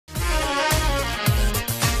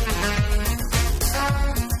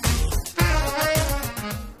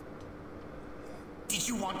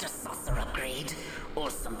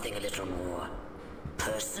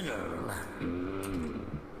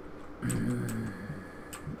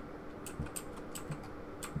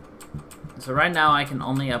So right now I can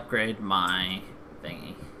only upgrade my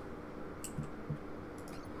thingy.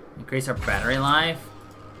 Increase our battery life.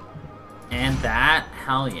 And that,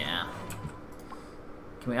 hell yeah.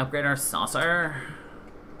 Can we upgrade our saucer?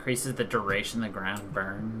 Increases the duration the ground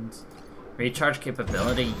burns. Recharge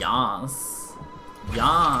capability, yas.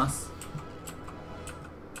 Yas.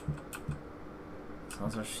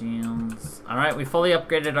 Saucer shields. Alright, we fully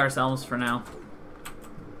upgraded ourselves for now.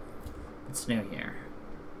 What's new here?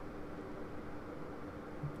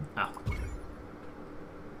 Oh.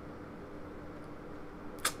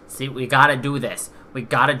 See, we gotta do this. We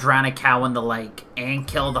gotta drown a cow in the lake and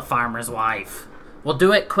kill the farmer's wife. We'll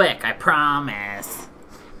do it quick, I promise.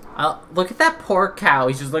 Look at that poor cow.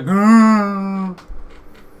 He's just like,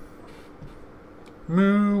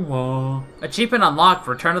 moo-wah. Achievement unlocked.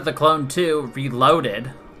 Return of the Clone 2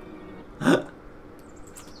 Reloaded. And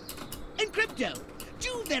Crypto,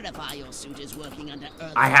 do verify your suit is working under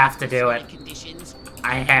Earth. I have to do it. Conditions.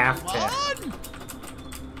 I have to.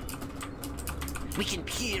 We can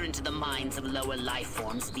peer into the minds of lower life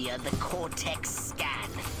forms via the Cortex scan.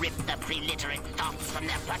 Rip the preliterate thoughts from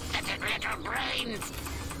their pathetic little brains.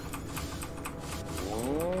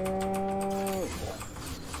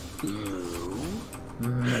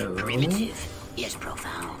 Primitive, yet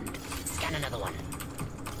profound. Scan another one.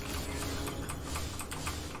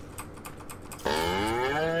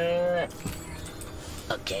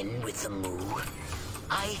 Again with the moo.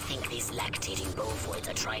 I think these lactating bovoids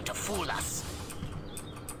are trying to fool us.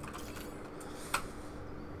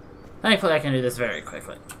 Thankfully I can do this very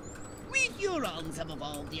quickly. We Hurons have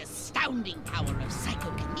evolved the astounding power of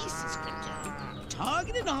psychokinesis, Crypto.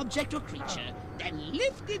 Target an object or creature, then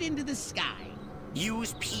lift it into the sky.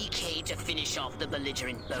 Use PK to finish off the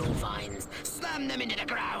belligerent bovines. Slam them into the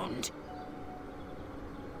ground.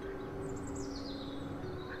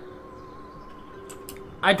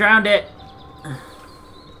 I drowned it.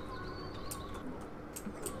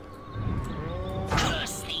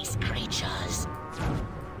 Curse these creatures.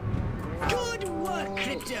 Good work,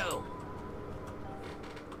 Crypto.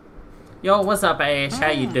 Yo, what's up, Ash?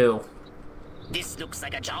 How you do? This looks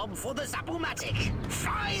like a job for the Zapomatic.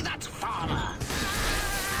 Fry that farmer.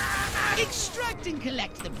 Extract and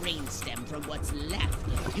collect the brainstem from what's left.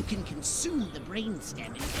 You can consume the brainstem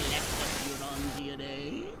and collect the Huron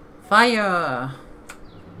DNA. Fire!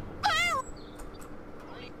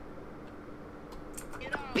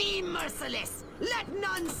 Be merciless. Let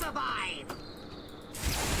none survive.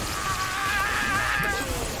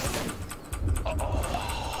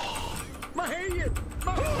 My head!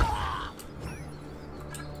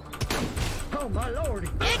 Oh my lord!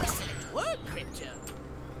 Excellent work, Crypto.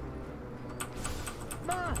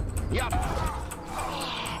 Yup!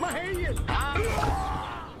 My head!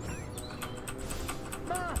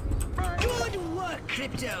 Good work,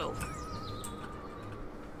 Crypto.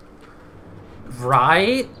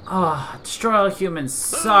 Right? Oh, destroy all humans.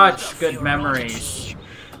 Such good memories.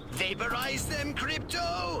 Vaporize them,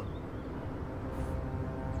 Crypto.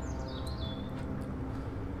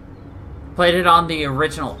 Played it on the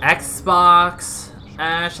original Xbox,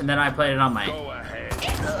 Ash, and then I played it on my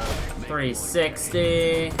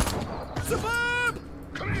 360. Suburb!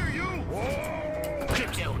 Come here, you!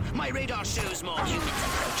 Crypto, my radar shows more humans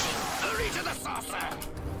approaching. Hurry to the saucer.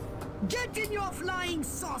 Get in your flying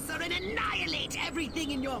saucer and annihilate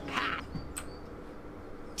everything in your path.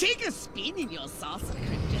 Take a spin in your saucer,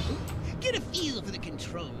 Crypto. Get a feel for the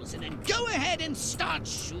controls and then go ahead and start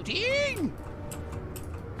shooting.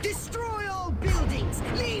 Destroy all buildings.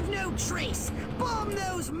 Leave no trace. Bomb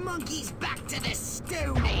those monkeys back to the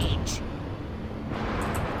Stone Age.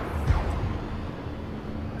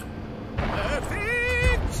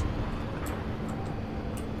 Perfect!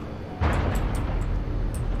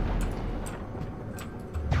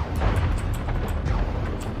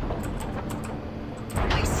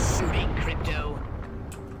 Nice shooting, Crypto.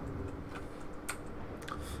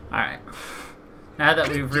 Alright. Now that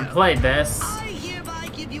we've replayed this. I hereby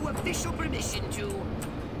give you official permission to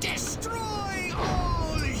destroy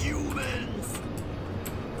all humans.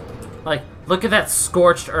 Like, look at that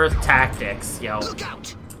scorched earth tactics, yo. Look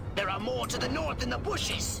out! There are more to the north in the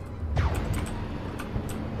bushes.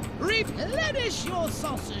 Replenish your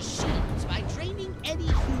saucer shields by draining any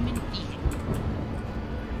human vehicle.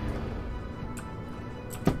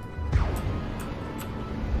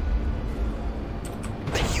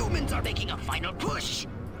 The humans are making a final push.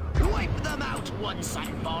 Wipe them out once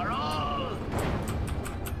and for all.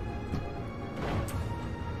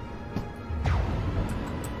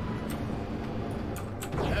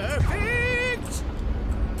 Perfect!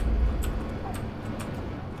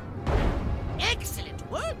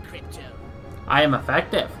 I am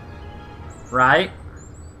effective. Right?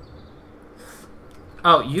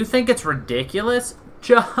 Oh, you think it's ridiculous?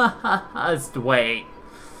 Just wait.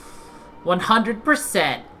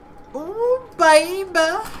 100%. Ooh, baby.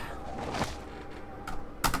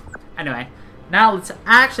 Anyway, now let's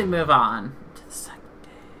actually move on to the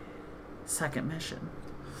second mission.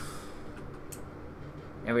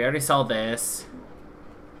 Yeah, we already saw this.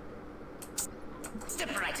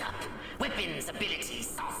 Step right up. Weapons, abilities,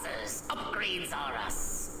 saucers, upgrades are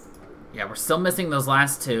us. Yeah, we're still missing those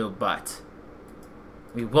last two, but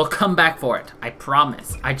we will come back for it. I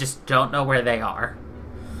promise. I just don't know where they are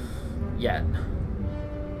yet.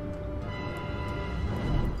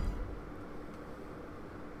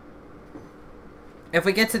 If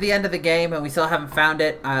we get to the end of the game and we still haven't found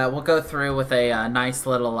it, we'll go through with a nice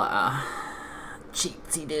little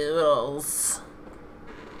cheatsy doodles.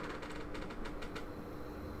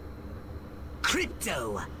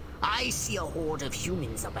 Crypto! I see a horde of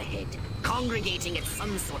humans up ahead, congregating at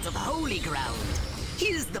some sort of holy ground.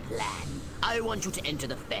 Here's the plan. I want you to enter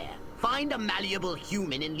the fair, find a malleable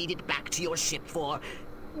human and lead it back to your ship for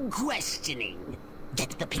questioning.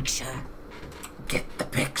 Get the picture? Get the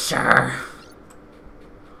picture.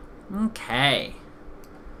 Okay.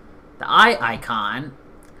 The eye icon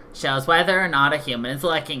shows whether or not a human is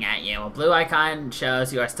looking at you. A blue icon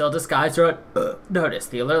shows you are still disguised or notice.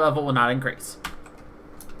 The alert level will not increase.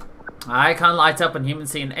 The icon lights up when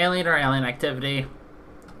humans see an alien or alien activity.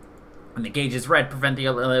 When the gauge is red, prevent the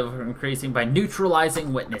alert level from increasing by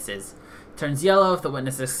neutralizing witnesses. It turns yellow if the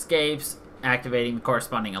witness escapes, activating the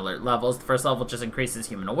corresponding alert levels. The first level just increases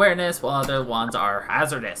human awareness, while other ones are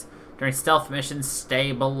hazardous. During stealth missions,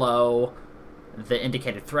 stay below the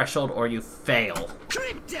indicated threshold or you fail.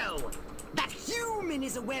 Crypto! That human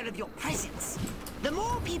is aware of your presence. The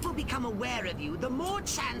more people become aware of you, the more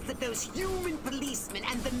chance that those human policemen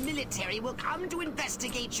and the military will come to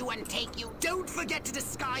investigate you and take you. Don't forget to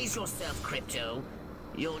disguise yourself, Crypto.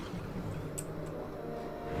 You'll...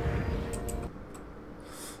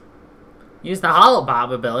 Use the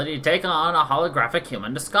Holobob ability to take on a holographic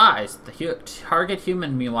human disguise. The target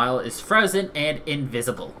human, meanwhile, is frozen and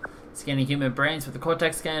invisible. Scanning human brains with the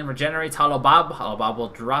Cortex scan regenerates Holobob. Holobob will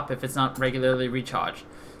drop if it's not regularly recharged.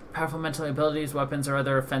 Powerful mental abilities, weapons, or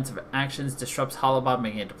other offensive actions disrupts Holobob,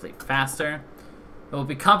 making it deplete faster. It will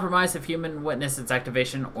be compromised if human witness its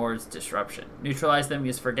activation or its disruption. Neutralize them,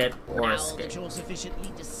 use forget, or escape. Now that you're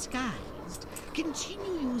sufficiently disguised,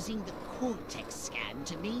 continue using the Cortex scan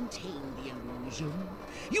to maintain the illusion.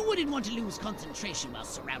 You wouldn't want to lose concentration while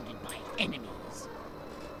surrounded by enemies.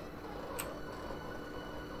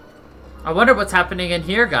 I wonder what's happening in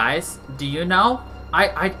here, guys. Do you know?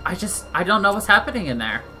 I don't know what's happening in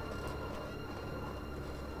there.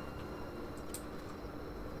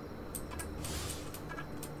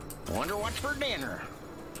 Wonder what's for dinner.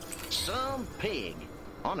 Some pig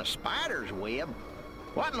on a spider's web.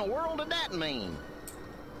 What in the world did that mean?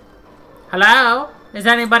 Hello? Is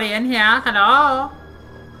anybody in here? Hello?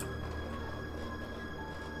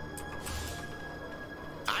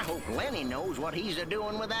 I hope Lenny knows what he's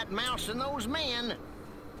a-doing with that mouse and those men.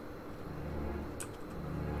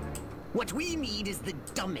 What we need is the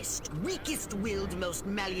dumbest, weakest-willed, most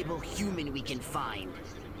malleable human we can find.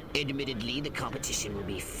 Admittedly, the competition will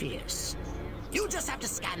be fierce. You just have to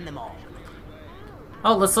scan them all.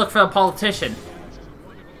 Oh, let's look for a politician.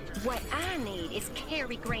 What I need is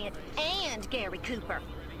Cary Grant and Gary Cooper.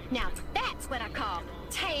 Now that's what I call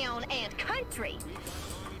town and country.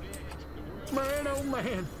 Man, oh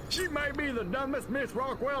man, she may be the dumbest Miss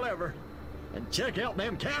Rockwell ever. And check out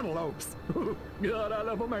them cantaloupes. God, I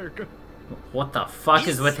love America. What the fuck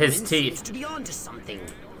is with his This teeth? seems to be onto something.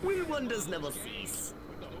 Will wonders never cease.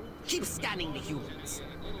 Keep scanning the humans.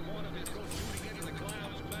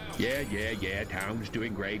 Yeah. Town's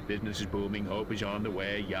doing great. Business is booming. Hope is on the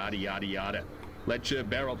way. Yada, yada, yada. Let's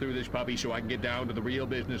barrel through this puppy so I can get down to the real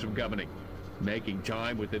business of governing. Making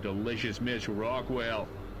time with the delicious Miss Rockwell.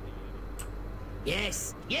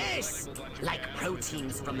 Yes. Like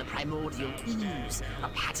proteins from the primordial ooze, a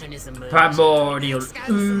pattern is emerging. Primordial Scan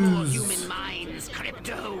some more ooze. human minds,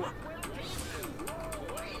 Crypto.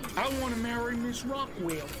 I want to marry Miss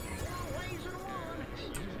Rockwell.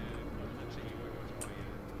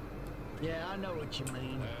 Yeah, I know what you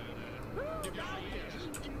mean.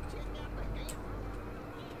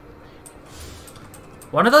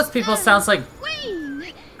 One of those people sounds like...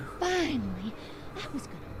 Queen! Finally, I was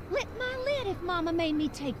gonna flip my lid if Mama made me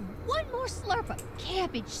take one more slurp of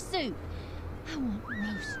cabbage soup. I want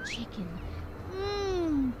roast chicken.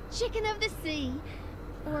 Chicken of the sea.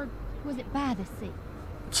 Or was it by the sea?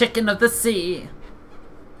 Chicken of the sea.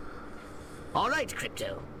 All right,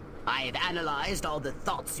 Crypto. I've analyzed all the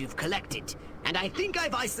thoughts you've collected, and I think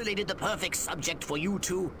I've isolated the perfect subject for you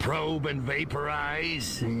to... Probe and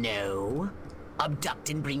vaporize? No. Abduct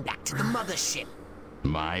and bring back to the mothership.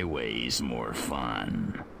 My way's more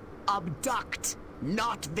fun. Abduct,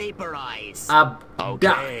 not vaporize. Abduct.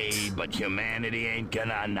 Okay, but humanity ain't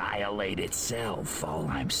gonna annihilate itself, all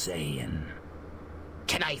I'm saying.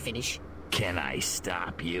 Can I finish? Can I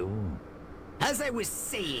stop you? As I was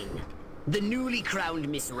saying, the newly crowned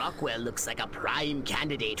Miss Rockwell looks like a prime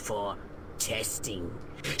candidate for testing.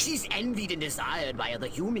 She's envied and desired by other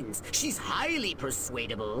humans. She's highly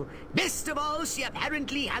persuadable. Best of all, she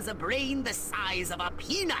apparently has a brain the size of a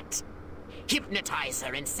peanut. Hypnotize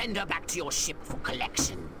her and send her back to your ship for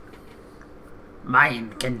collection.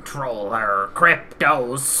 Mind control her,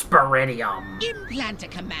 cryptosporidium. Implant a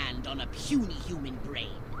command on a puny human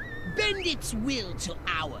brain. Bend its will to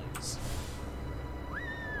ours.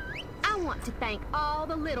 I want to thank all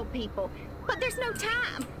the little people, but there's no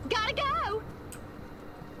time. Gotta go.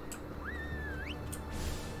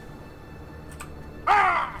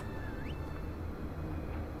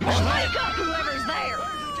 Wake up, whoever's there.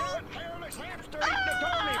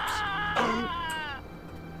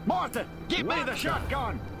 Martha, give me the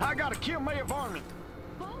shotgun. I gotta kill me a varmint.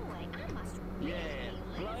 Boy, I must really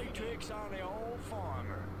Play tricks on the old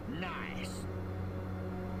farmer. Nice.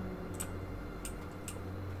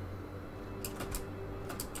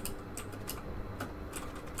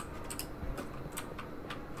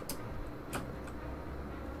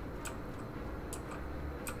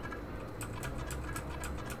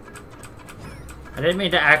 I didn't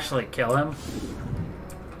mean to actually kill him.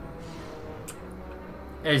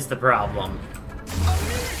 Is the problem.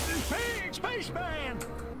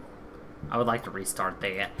 I would like to restart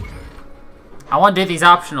that. I want to do these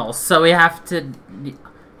optionals, so we have to...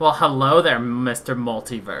 Well, hello there, Mr.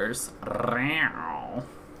 Multiverse.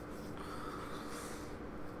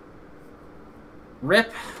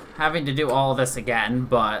 Rip having to do all this again,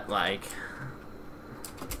 but, like...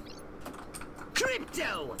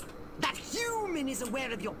 Crypto! That human is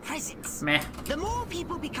aware of your presence. Meh. The more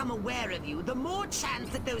people become aware of you, the more chance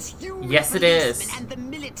that those human Yes, it is. policemen and the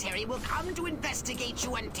military will come to investigate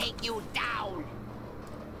you and take you down.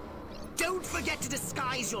 Don't forget to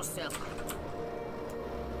disguise yourself.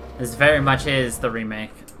 This very much is the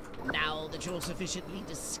remake. Now that you're sufficiently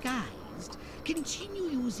disguised, continue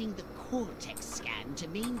using the cortex scan to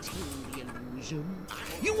maintain the illusion.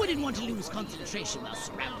 You wouldn't want to lose concentration while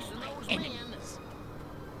surrounded by enemies.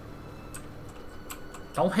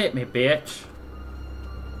 Don't hit me, bitch.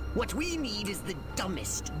 What we need is the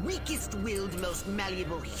dumbest, weakest-willed, most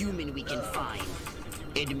malleable human we can find.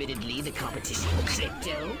 Admittedly, the competition is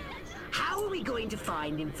crypto. How are we going to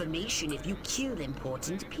find information if you kill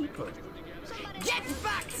important people? Get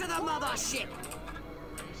back to the mothership!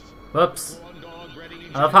 Whoops.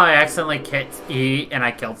 I love how I accidentally hit E and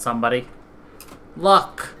I killed somebody.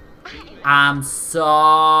 Look. I'm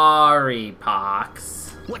sorry, Pox.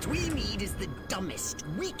 What we need is the dumbest,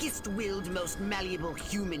 weakest-willed, most malleable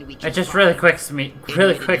human we can It just find. really quickly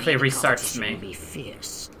Admittedly, the restarts competition will me. be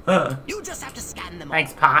fierce. You just have to scan them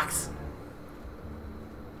Thanks, all. Pox.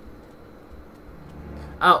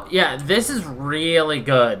 Oh, yeah, this is really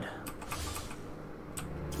good.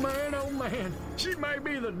 Man, oh man, she may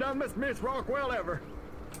be the dumbest Miss Rockwell ever.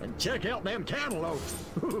 And check out them cantaloupes.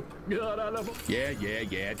 God, I love them.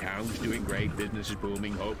 Yeah. Town's doing great. Business is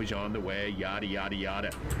booming. Hope is on the way. Yada, yada, yada.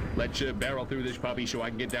 Let's barrel through this puppy so I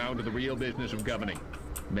can get down to the real business of governing.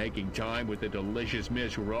 Making time with the delicious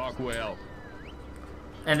Miss Rockwell.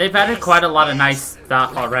 And they've added quite a lot of nice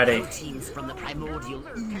stuff already. Proteins from the primordial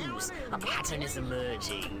ooze. A pattern is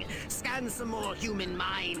emerging. Scan some more human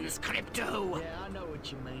minds, Crypto. Yeah, I know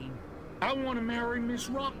what you mean. I want to marry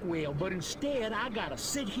Miss Rockwell, but instead I gotta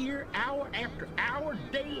sit here hour after hour,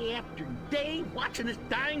 day after day, watching this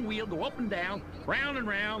dang wheel go up and down, round and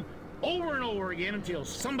round, over and over again until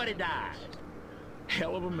somebody dies.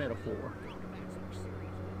 Hell of a metaphor.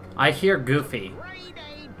 I hear Goofy. Grade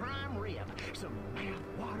A prime rib. Some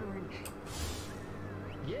mouth-watering.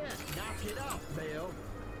 Yeah, knock it off, Bill.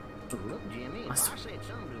 Look, Jimmy, if I said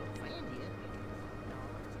something to offend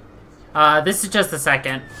you... This is just the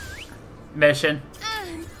second mission.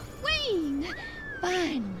 I'm queen!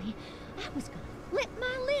 Finally. I was gonna flip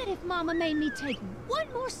my lid if Mama made me take one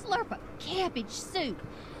more slurp of cabbage soup.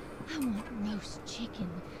 I want roast chicken.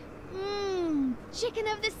 Mmm, chicken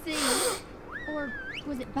of the sea. Or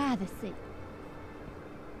was it by the sea?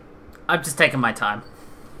 I'm just taking my time.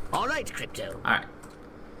 All right, Crypto. Alright.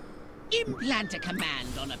 Implant a command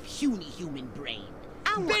on a puny human brain.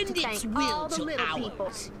 I want Bend to its thank will all the to little people,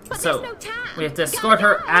 ours. but So, there's no time. we have to escort Gotta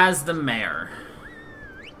her go. as the mayor.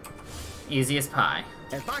 Easy as pie.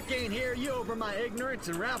 If I can't hear you over my ignorance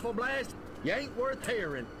and rifle blast, you ain't worth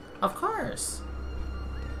hearing. Of course.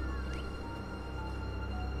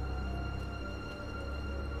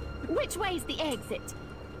 Which way's the exit?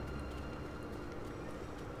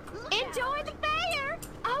 Enjoy the fair!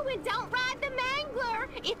 Oh, and don't ride the mangler!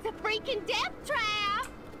 It's a freaking death trap!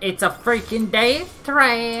 It's a freaking death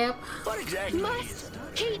trap! What exactly Must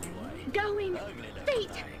keep going.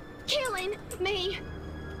 Feet killing me.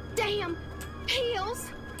 Damn heels.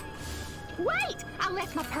 Wait! I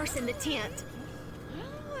left my purse in the tent.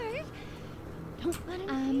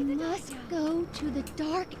 I must go to the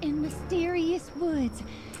dark and mysterious woods.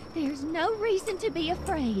 There's no reason to be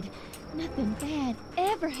afraid. Nothing bad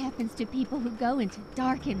ever happens to people who go into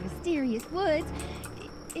dark and mysterious woods,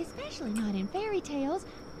 especially not in fairy tales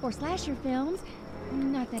or slasher films.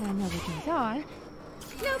 Not that I know what these are.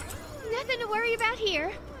 Nope, nothing to worry about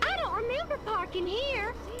here. I don't remember parking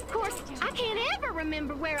here. Of course, I can't ever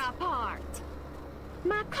remember where I parked.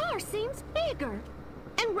 My car seems bigger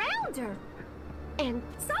and rounder and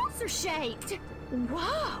saucer-shaped.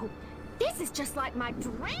 Whoa, this is just like my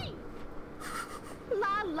dream.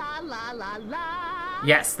 La la la la la.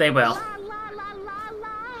 Yes, they will. La la la la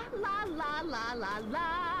la la la la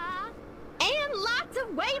la. And lots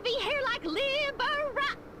of wavy hair like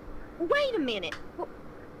Libera. Wait a minute.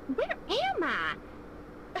 Where am I?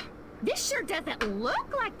 This sure doesn't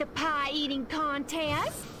look like the pie-eating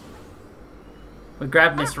contest. We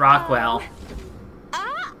grabbed Miss Rockwell.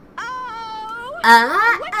 Uh-oh!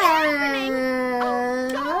 What's happening? Oh,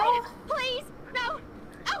 God! Please, no!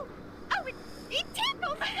 Oh, it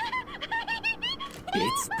tickles!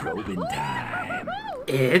 It's probing time.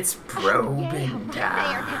 It's probing There,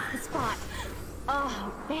 time. that's the spot.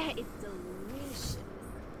 Oh, that is delicious.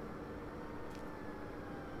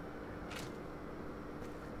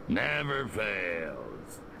 Never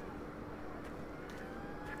fails.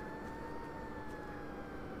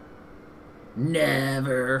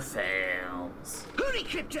 Never fails. Hurry,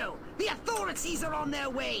 Crypto! The authorities are on their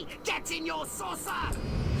way! Get in your saucer!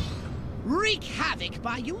 Wreak havoc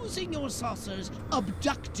by using your saucer's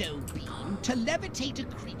abducto beam to levitate a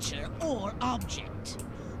creature or object.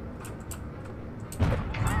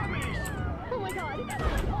 Oh my God!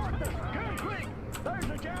 Get quick! There's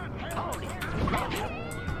a giant hell!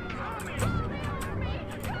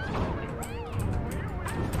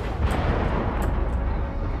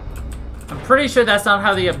 I'm pretty sure that's not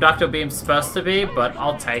how the abducto beam's supposed to be, but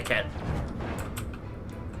I'll take it.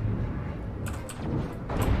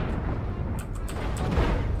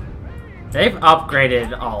 They've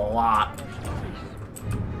upgraded a lot.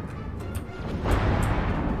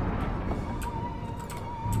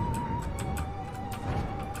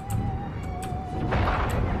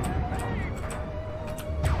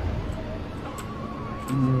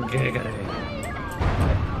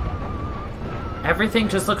 Everything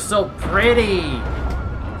just looks so pretty.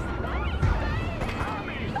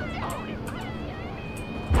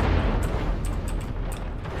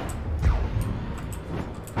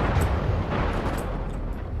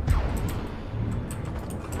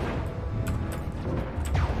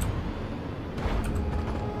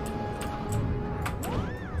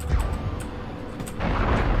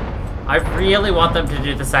 I really want them to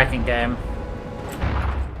do the second game.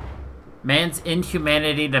 Man's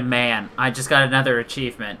inhumanity to man. I just got another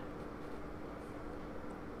achievement.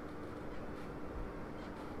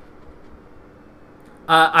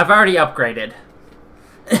 I've already upgraded.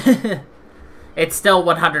 It's still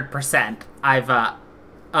 100%. I've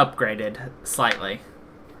upgraded slightly.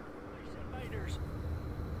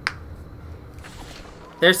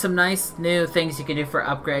 There's some nice new things you can do for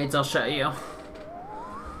upgrades. I'll show you.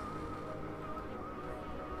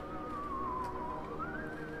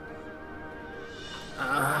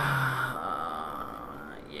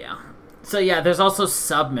 Yeah. So yeah, there's also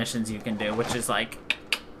submissions you can do, which is like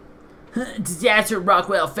disaster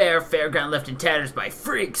Rockwell fairground left in tatters by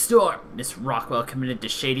freak storm. Miss Rockwell committed to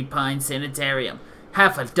Shady Pine Sanitarium.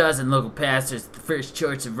 Half a dozen local pastors at the First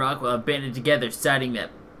Church of Rockwell have banded together, citing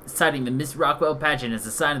the Miss Rockwell pageant as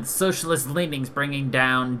a sign of the socialist leanings bringing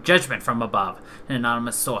down judgment from above. An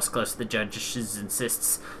anonymous source close to the judges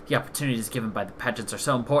insists the opportunities given by the pageants are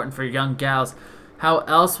so important for young gals. How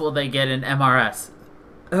else will they get an MRS?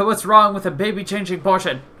 What's wrong with a baby-changing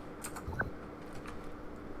portion?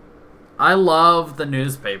 I love the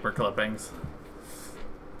newspaper clippings.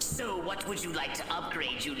 So what would you like to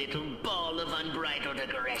upgrade, you little ball of unbridled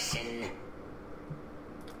aggression?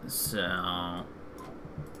 So...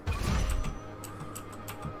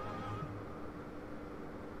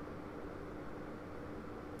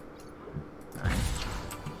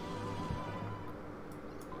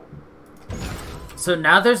 So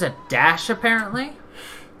now there's a dash, apparently?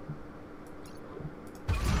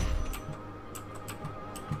 I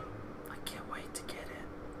can't wait to get it.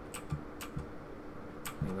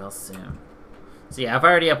 We will soon. So yeah, I've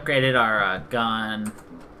already upgraded our gun.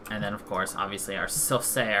 And then, of course, obviously our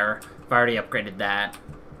Saucer. I've already upgraded that.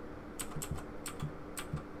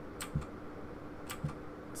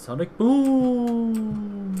 Sonic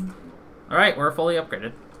Boom! Alright, we're fully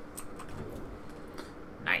upgraded.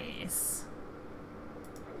 Nice.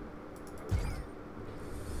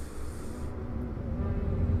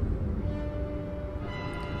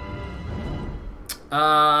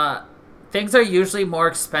 Things are usually more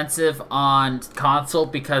expensive on console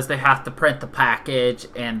because they have to print the package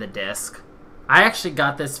and the disc. I actually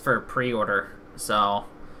got this for pre-order, so...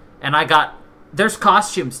 And I got... There's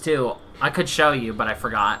costumes, too. I could show you, but I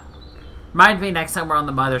forgot. Remind me next time we're on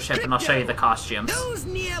the mothership and I'll show you the costumes. Those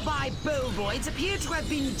nearby bovoids appear to have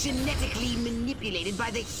been genetically manipulated by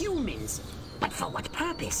the humans. But for what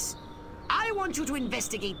purpose? I want you to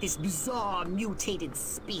investigate this bizarre mutated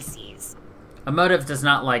species. Emotive does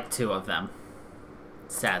not like two of them.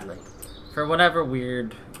 Sadly. For whatever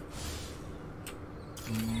weird...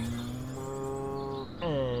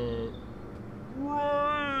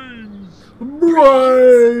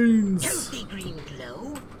 Brains! Healthy green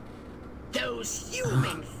glow? Those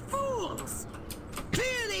human fools!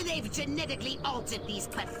 Clearly they've genetically altered these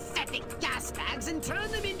pathetic gas bags and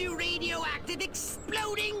turned them into radioactive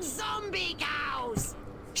exploding zombie cows!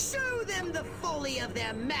 Show them the folly of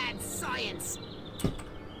their mad science!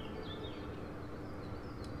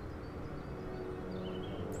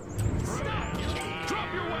 Stop!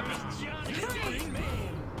 Drop your weapons! Johnny,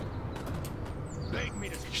 man! Beg me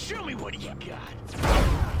to... Show me what you got!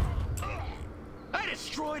 I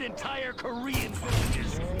destroyed entire Korean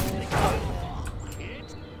villages!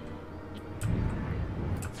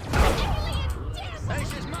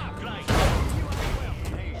 This is my place!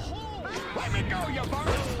 Let me go, you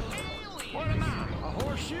bird! What am I, a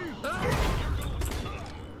horseshoe?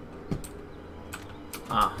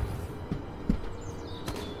 Ah.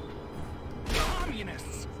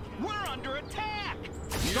 Communists! We're under attack!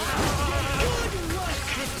 Good work,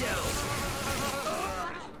 Crypto!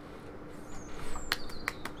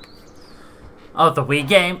 Oh, the Wii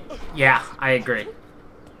game? Yeah, I agree.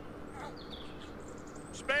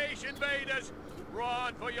 Space invaders!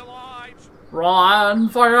 Run for your lives! Run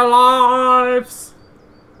for your lives!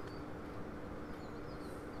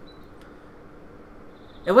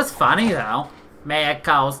 It was funny, though. Mayor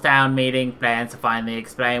calls town meeting, plans to finally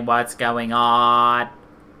explain what's going on.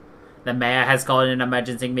 The mayor has called an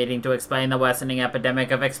emergency meeting to explain the worsening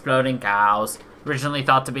epidemic of exploding cows. Originally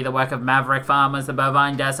thought to be the work of maverick farmers, the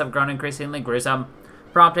bovine deaths have grown increasingly gruesome,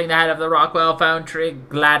 prompting the head of the Rockwell Foundry,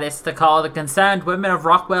 Gladys, to call the concerned women of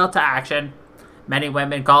Rockwell to action. Many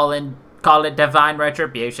women call it divine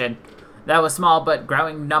retribution. Though a small but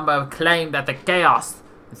growing number claim that the chaos,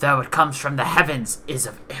 though it comes from the heavens, is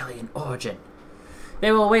of alien origin.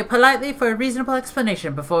 They will wait politely for a reasonable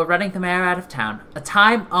explanation before running the mayor out of town. A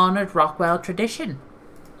time-honored Rockwell tradition.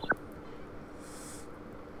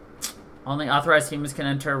 Only authorized humans can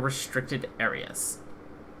enter restricted areas.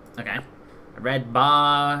 Okay. A red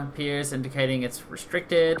bar appears indicating it's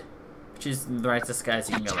restricted. Choose the right disguise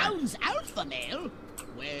you can go in. Town's alpha male?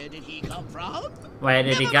 Where did he come from? Where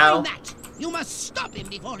did he Never go? mind that. You must stop him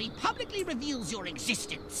before he publicly reveals your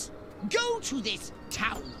existence. Go to this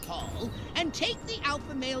town hall and take the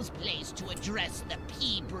alpha male's place to address the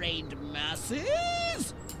pea-brained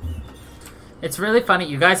masses. It's really funny.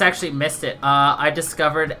 You guys actually missed it. I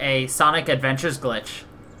discovered a Sonic Adventures glitch.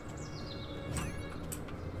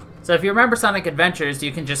 So if you remember Sonic Adventures,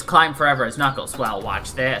 you can just climb forever as Knuckles. Well,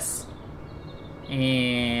 watch this.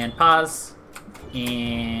 And pause.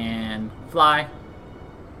 And fly.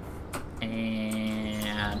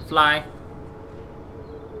 And fly.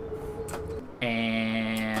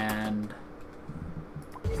 And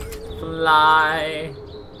fly.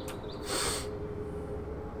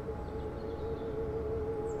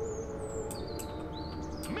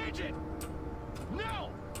 Midget!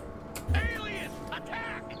 No! Alien!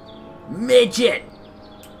 Attack! Midget!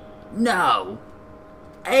 No!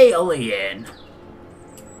 Alien!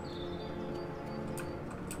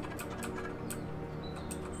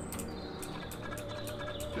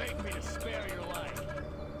 Beg me to spare your life.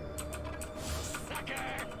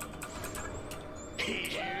 Sucker!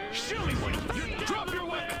 Show me what you... Drop your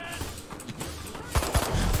weapon!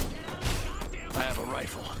 I have a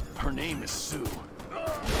rifle. Her name is Sue.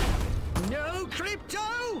 No,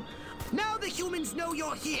 Crypto! Now the humans know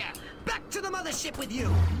you're here. Back to the mothership with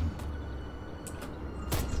you.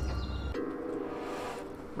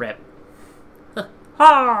 Rip.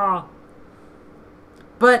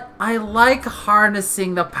 But I like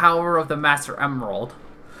harnessing the power of the Master Emerald.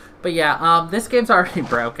 But yeah, this game's already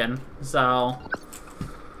broken, so...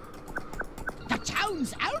 The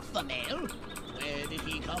town's alpha male? Where did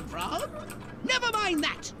he come from? Never mind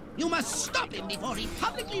that! You must stop him before he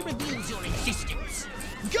publicly reveals your existence.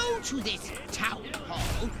 Go to this town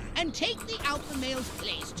hall and take the alpha male's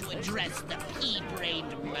place to address the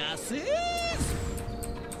pea-brained masses.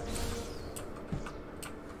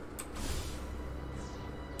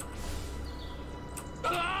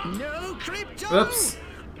 No crypto! Oops.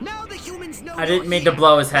 Now the humans know I didn't mean to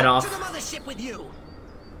blow his head off. To the mothership with you.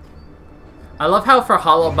 I love how for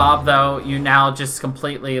Hollow Bob, though, you now just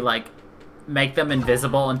completely, like, make them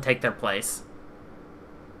invisible and take their place.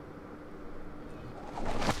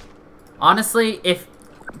 Honestly,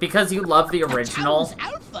 because you love the original... The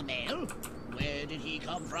town's alpha male? Where did he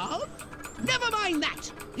come from? Never mind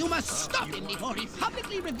that! You must stop him before he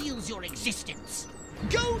publicly reveals your existence.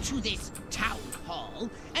 Go to this town hall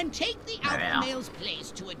and take the alpha male's place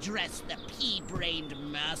to address the pea-brained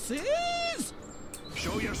masses.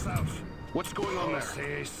 Show yourself. What's going on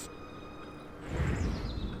there?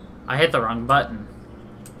 I hit the wrong button.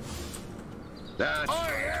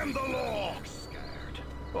 I am the law. Scared.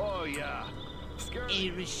 Oh yeah. Scared.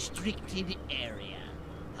 A restricted area.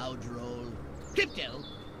 How droll. Crypto,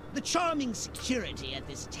 the charming security at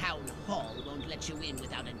this town hall won't let you in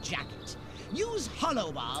without a jacket. Use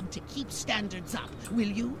Hollow Bob to keep standards up, will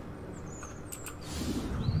you?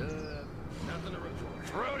 Nothing to report.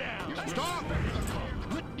 Throw down. Stop.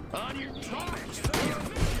 On your toes.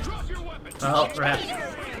 Drop your weapon. Oh, crap.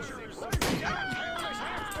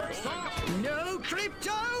 No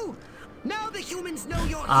crypto! Now the humans know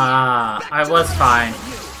you're here. I was fine.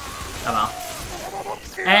 Oh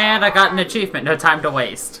well. And I got an achievement. No time to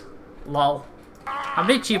waste. Lol. How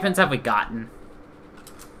many achievements have we gotten?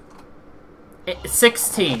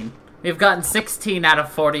 16. We've gotten 16 out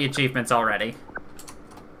of 40 achievements already.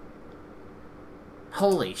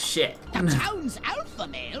 Holy shit. The town's alpha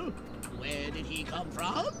male? Where did he come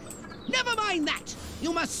from? Never mind that!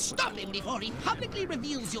 You must stop him before he publicly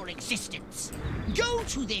reveals your existence. Go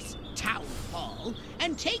to this town hall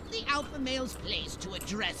and take the alpha male's place to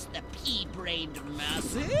address the pea-brained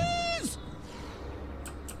masses.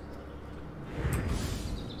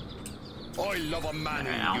 I love a man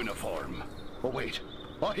in uniform. Oh wait,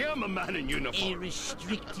 I am a man in uniform. A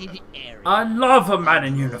restricted area. I love a man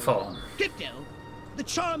in uniform. Crypto, the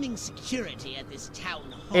charming security at this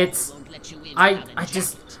town hall won't let you in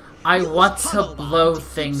I want to blow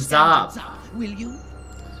things up. Will you?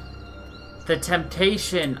 The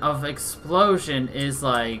temptation of explosion is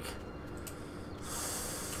like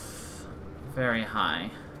very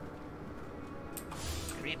high.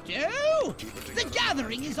 Crypto! The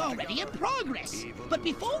gathering is already in progress. But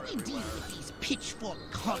before we deal with these pitchfork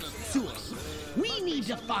connoisseurs, we need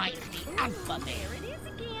to find the alpha male. There it is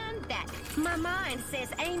again. That my mind says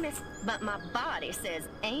Amos, but my body says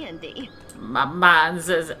Andy. My mind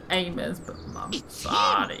says Amos, but my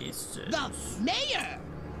body says... The mayor!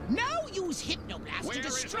 Now use Hypnoblast to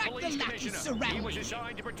distract the lackeys surrounding. He was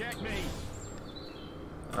assigned to protect me.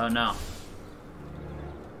 Oh no.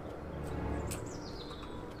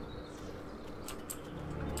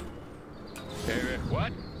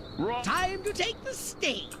 What? Wrong. Time to take the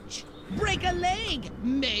stage. Break a leg,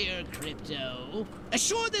 Mayor Crypto.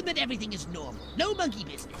 Assure them that everything is normal. No monkey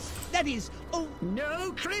business. That is, oh...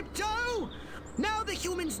 No crypto! Now the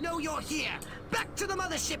humans know you're here. Back to the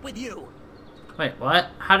mothership with you. Wait, what?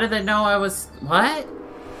 How did they know I was... What?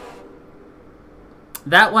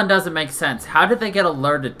 That one doesn't make sense. How did they get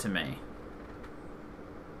alerted to me?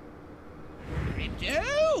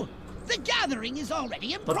 Crypto! The gathering is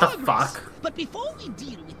already in progress. What the fuck? But before we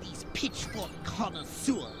deal with these pitchfork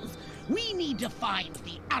connoisseurs, we need to find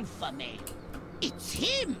the alpha male. It's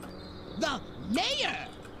him! The mayor!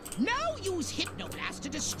 Now use Hypnoblast to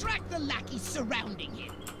distract the lackeys surrounding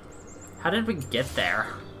him. How did we get there?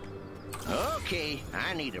 Okay,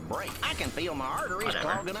 I need a break. I can feel my arteries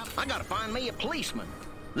clogging up. I gotta find me a policeman,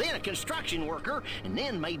 then a construction worker, and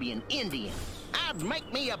then maybe an Indian. I'd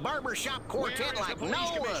make me a barbershop quartet like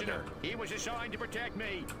no other. He was assigned to protect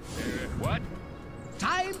me. What?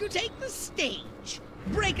 Time to take the stage.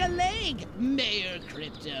 Break a leg, Mayor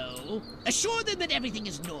Crypto. Assure them that everything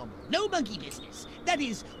is normal. No monkey business. That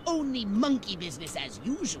is, only monkey business as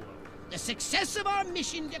usual. The success of our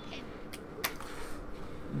mission depends.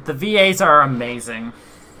 The VAs are amazing.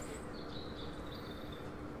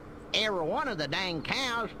 Every one of the dang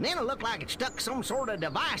cows, then it looked like it stuck some sort of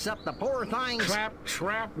device up the poor thing's...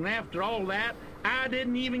 Trap, and after all that, I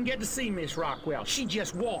didn't even get to see Miss Rockwell. She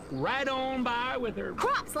just walked right on by with her...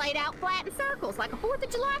 Crops laid out flat in circles like a 4th of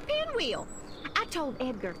July pinwheel. I told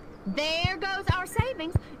Edgar, there goes our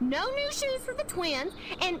savings. No new shoes for the twins.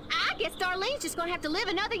 And I guess Darlene's just gonna have to live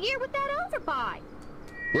another year with that overbite.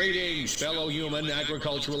 Greetings, fellow human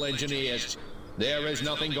agricultural engineers. There is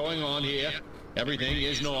nothing going on here. Everything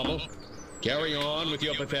is normal. Carry on with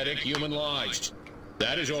your pathetic human lives.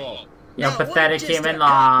 That is all. Your Now, pathetic wait just human a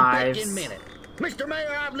cotton-picking lives. minute. Mr.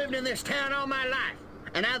 Mayor, I've lived in this town all my life,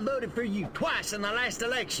 and I voted for you twice in the last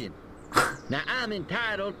election. Now, I'm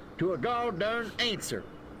entitled to a gall-darn answer.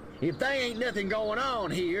 If there ain't nothing going on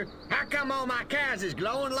here, how come all my cows is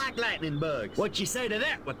glowing like lightning bugs? What you say to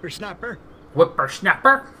that, whippersnapper?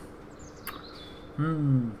 Whippersnapper?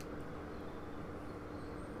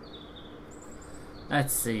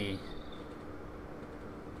 Let's see.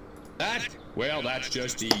 That? Well, that's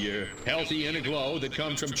just the healthy inner glow that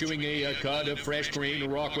comes from chewing a cud of fresh green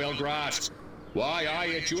Rockwell grass. Why,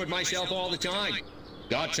 I chew it myself all the time.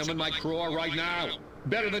 Got some in my craw right now.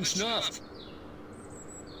 Better than snuff.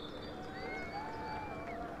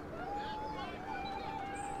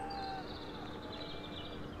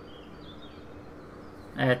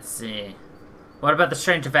 Let's see. What about the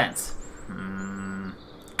strange events?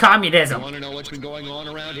 Communism. You want to know what's been going on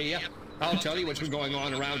around here? I'll tell you what's been going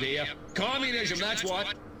on around here. Communism, that's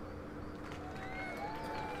what.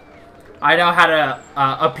 I know how to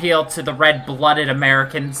appeal to the red-blooded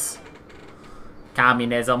Americans.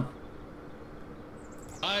 Communism.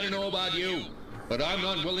 I don't know about you, but I'm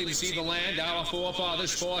not willing to see the land our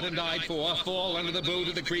forefathers fought and died for fall under the boot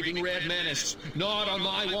of the creeping red menace. Not on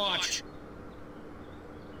my watch.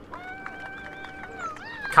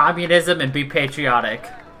 Communism and be patriotic.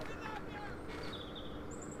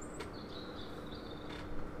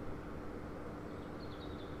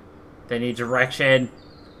 They need direction.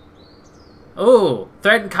 Ooh,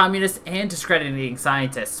 threaten communists and discrediting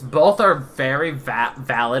scientists. Both are very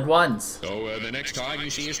valid ones. So the next time you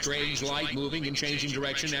see a strange light moving and changing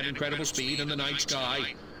direction at incredible speed in the night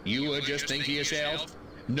sky, you just think to yourself,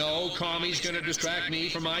 no commie's gonna distract me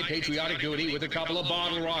from my patriotic duty with a couple of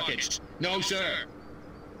bottle rockets. No, sir.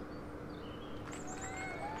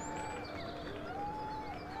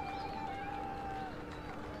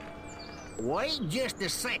 Wait just a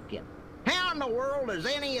second. How in the world does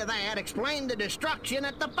any of that explain the destruction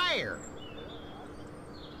at the fair?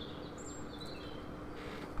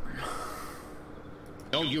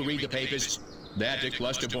 Don't you read the papers? That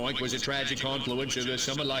cluster point was a tragic confluence of the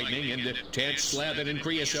summer lightning and the tents slathered in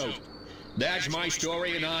creosote. That's my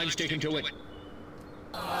story and I'm sticking to it.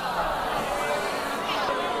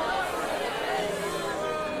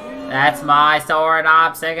 That's my story and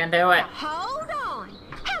I'm sticking to it. Hold on.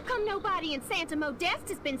 How come nobody in Santa Modesta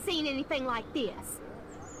has been seeing anything like this?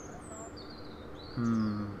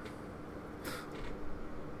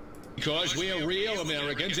 Because we're real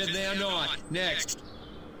Americans and they're not. Next.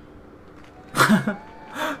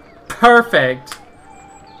 Perfect.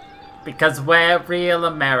 Because we're real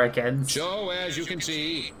Americans. So, as you can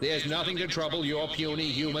see, there's nothing to trouble your puny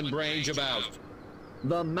human brains about.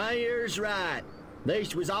 The mayor's right.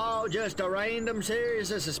 This was all just a random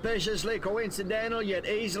series of suspiciously coincidental yet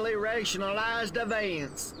easily rationalized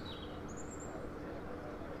events.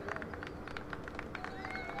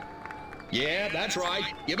 Yeah, that's right.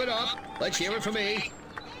 Give it up. Let's hear it from me.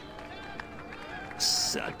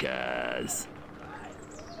 Suckers.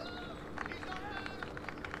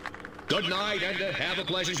 Good night and have a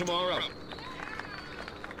pleasant tomorrow.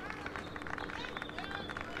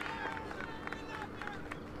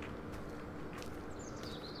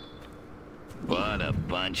 What a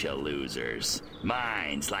bunch of losers.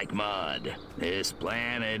 Minds like mud. This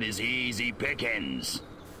planet is easy pickings.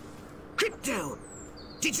 Crypto!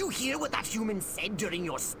 Did you hear what that human said during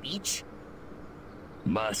your speech?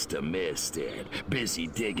 Must have missed it. Busy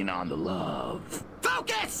digging on the love.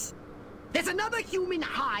 Focus! There's another human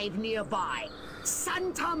hive nearby.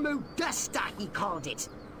 Santa Modesta, he called it.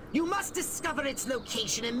 You must discover its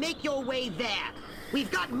location and make your way there.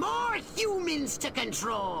 We've got more humans to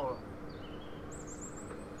control.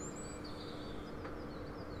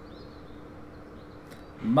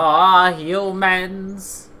 More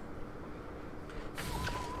humans.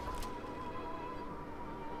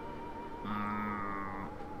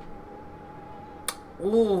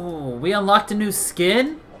 Ooh, we unlocked a new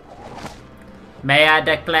skin? Mayor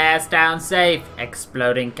declares town safe.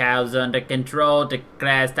 Exploding cows under control.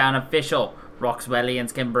 Declares town official.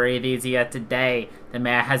 Roxwellians can breathe easier today. The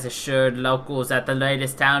mayor has assured locals at the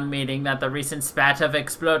latest town meeting that the recent spat of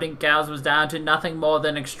exploding cows was down to nothing more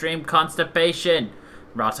than extreme constipation.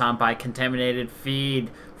 Wrought on by contaminated feed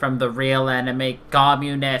from the real enemy,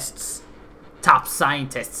 communists. Top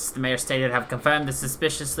scientists, the mayor stated, have confirmed the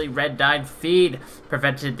suspiciously red-dyed feed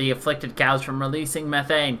prevented the afflicted cows from releasing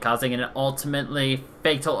methane, causing an ultimately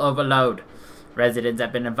fatal overload. Residents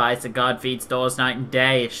have been advised to guard feed stores night and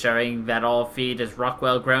day, assuring that all feed is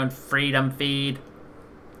Rockwell-grown Freedom feed.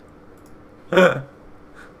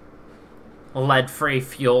 Lead-free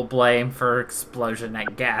fuel blame for explosion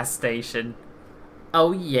at gas station.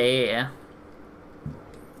 Oh yeah.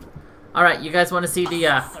 Alright, you guys want to see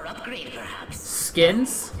the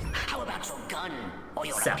skins? How about your gun or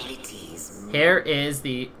your abilities? Here is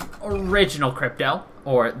the original crypto,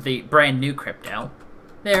 or the brand new crypto.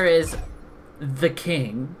 There is the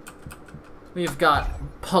King. We've got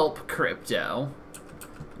Pulp Crypto.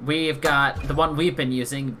 We've got the one we've been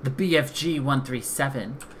using, the BFG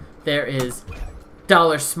 137. There is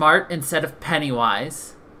Dollar Smart instead of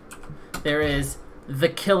Pennywise. There is the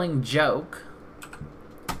Killing Joke.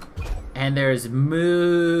 And there's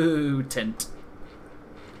Mutant.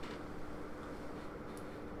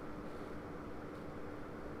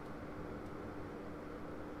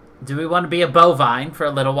 Do we want to be a bovine for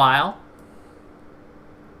a little while?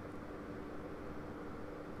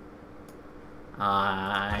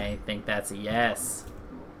 I think that's a yes.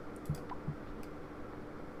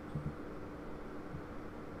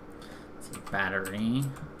 Let's see, battery.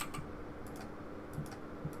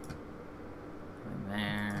 Right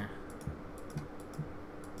there.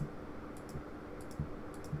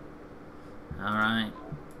 Alright.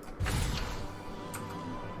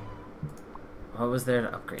 What was there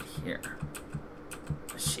to upgrade here?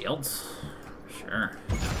 Shields? Sure.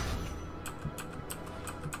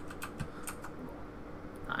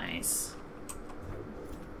 Nice.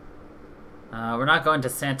 We're not going to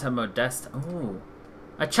Santa Modesta. Ooh.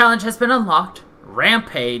 A challenge has been unlocked.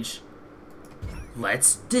 Rampage.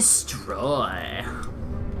 Let's destroy.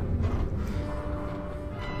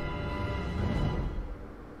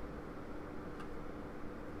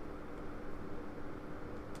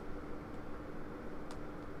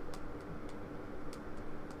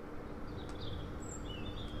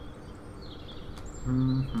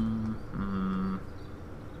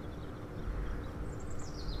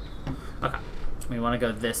 Okay, we want to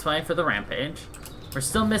go this way for the rampage. We're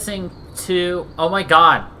still missing 2. Oh my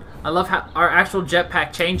god, I love how our actual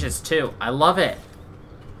jetpack changes too. I love it.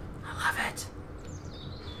 I love it.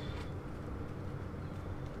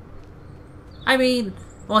 I mean,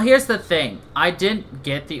 well, here's the thing. I didn't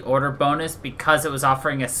get the order bonus because it was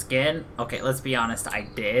offering a skin. Okay, let's be honest, I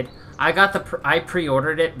did. I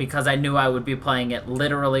pre-ordered it because I knew I would be playing it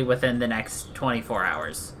literally within the next 24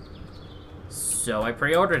 hours. So I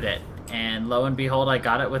pre-ordered it, and lo and behold, I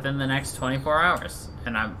got it within the next 24 hours.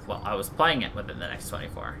 And I was playing it within the next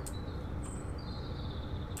 24.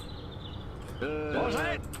 What's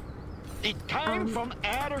that? It came from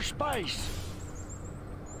outer space.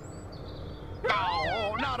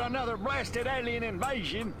 Oh, not another blasted alien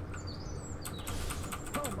invasion.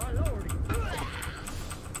 Oh, my lordy.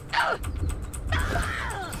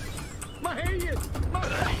 My head!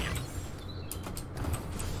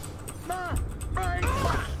 My brain!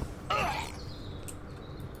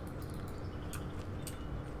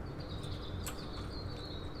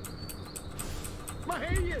 My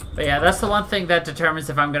head! But yeah, that's the one thing that determines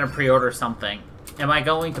if I'm going to pre-order something. Am I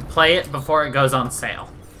going to play it before it goes on sale?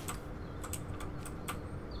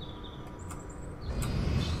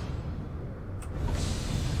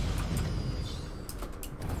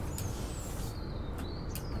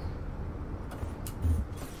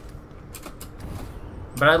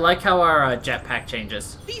 But I like how our jetpack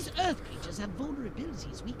changes. These Earth creatures have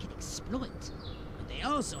vulnerabilities we can exploit. But they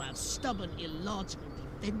also have stubborn, illogical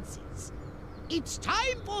defenses. It's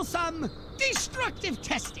time for some destructive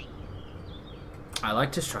testing. I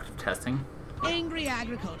like destructive testing. Angry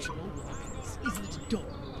agricultural workers. Isn't it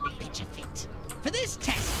adorable when they pitch a fit? For this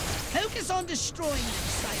test, focus on destroying them,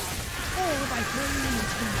 Scion, or by throwing them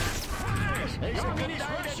into the net. It's a good day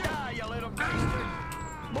to die, you little bastard.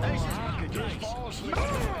 Boy, I could just fall asleep.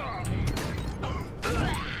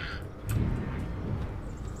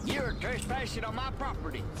 You're trespassing on my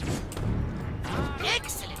property.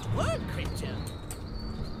 Excellent work, Crypto.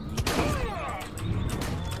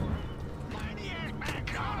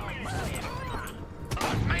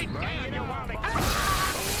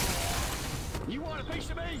 You want a piece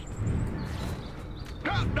of me?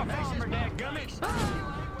 Drop the farmer, dadgummit!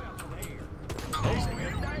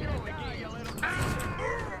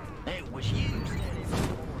 It was you.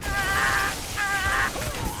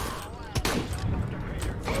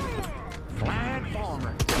 Flying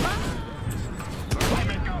farmer. Let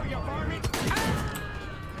me go, you varmint!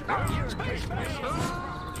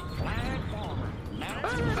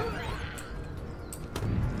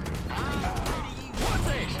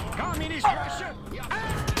 Communist Russia!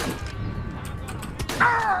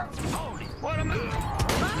 What am I?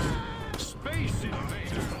 Space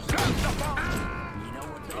invaders! Got the bomb! You know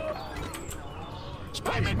what they call me?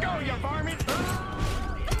 Let me go, you varmint!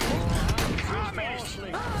 Communist!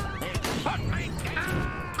 Put me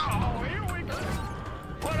down! Oh, here we go!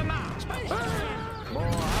 What am I? Space invaders!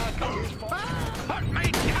 Put me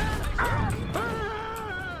down!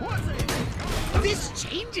 What's it? This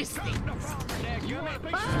changes things.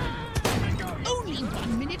 Only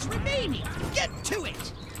 1 minute remaining. Get to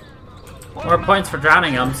it. More points for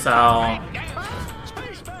drowning him, so...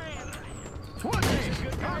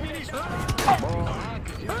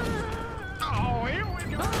 Oh, here we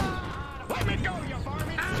go. Let me go, you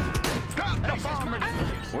varmint. Got the farmer.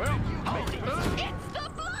 Well, It's the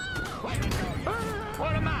blow!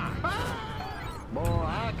 what am I? Boy,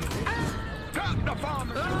 I could... Got the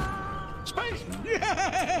farmer. Space.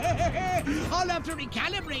 I'll have to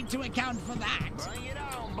recalibrate to account for that. Bring it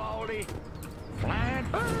on, Baldy. Flying.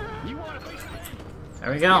 You want to be...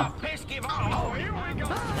 There we go. Pesky ball. Oh, here we go.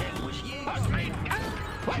 That was you. Let me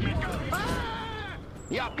go.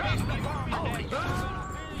 Yeah, pesky ball.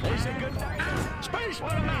 It's a good day. Space,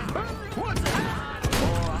 what am I? What's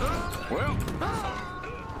that? Well.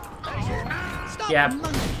 Stop Yeah.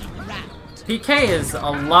 monkeying around. PK is a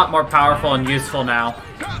lot more powerful and useful now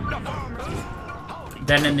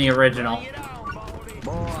than in the original.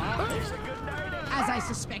 As I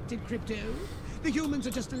suspected, Crypto, the humans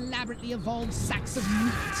are just elaborately evolved sacks of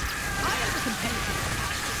meat. I am the competitor.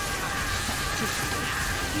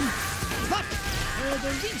 But further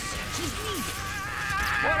research is needed.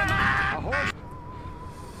 What am I? A horse?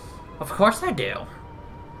 Of course I do.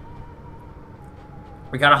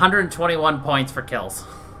 We got 121 points for kills.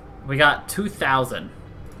 We got 2,000.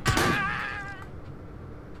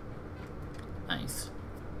 Nice.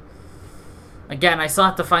 Again, I still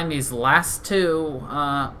have to find these last two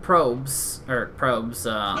probes.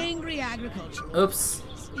 Angry agriculture. Oops.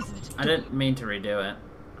 Isn't it? I didn't mean to redo it.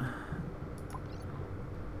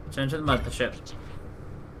 Change to the mothership.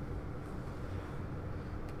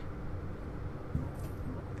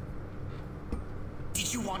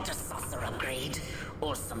 Did you want a saucer upgrade?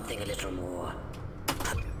 Or something a little more?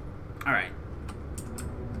 Alright.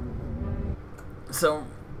 So,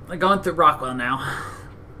 we're going through Rockwell now.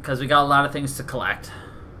 Because we got a lot of things to collect.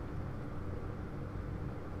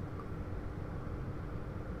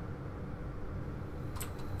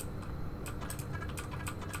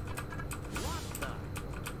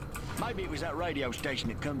 Maybe it was that radio station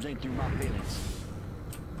that comes in through my billets.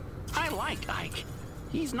 I like Ike.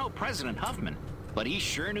 He's no President Huffman, but he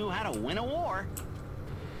sure knew how to win a war.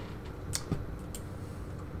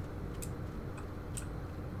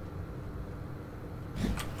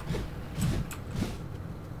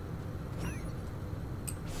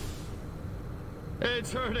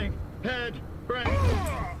 It's hurting. Head, brain.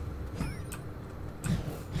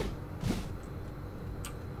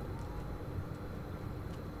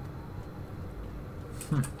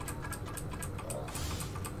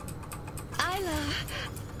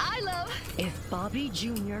 Isla! If Bobby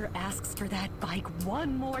Jr. asks for that bike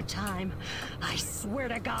one more time, I swear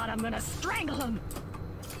to God I'm gonna strangle him!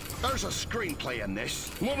 There's a screenplay in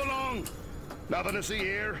this. Move along. Nothing to see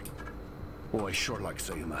here. Boy, I sure like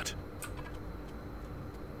saying that.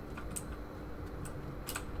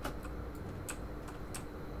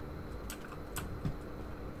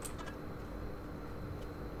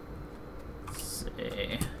 Let's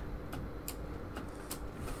see.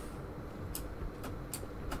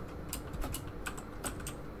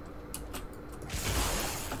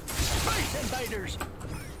 Space invaders!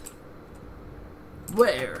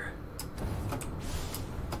 Where?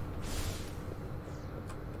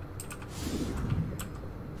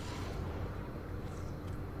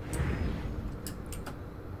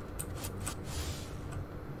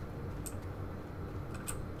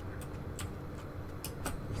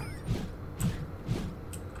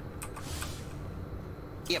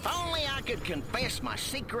 If only I could confess my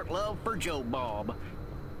secret love for Joe Bob.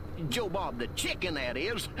 Joe Bob the chicken, that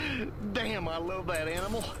is. Damn, I love that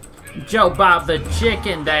animal. Joe Bob the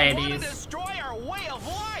chicken Want to daddies. destroy our way of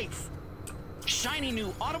life! Shiny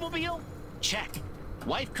new automobile? Check.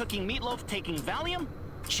 Wife cooking meatloaf taking Valium?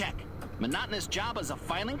 Check. Monotonous job as a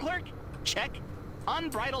filing clerk? Check.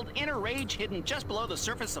 Unbridled inner rage hidden just below the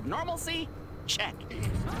surface of normalcy? Check.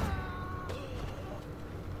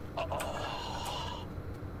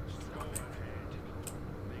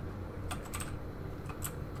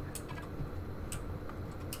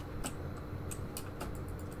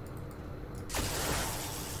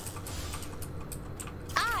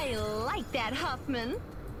 I like that, Huffman.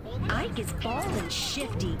 Ike is bald and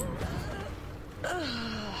shifty.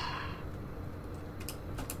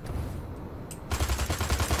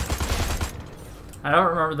 I don't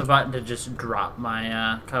remember the button to just drop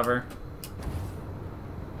my cover.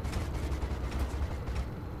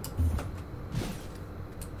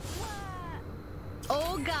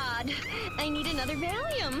 Oh God, I need another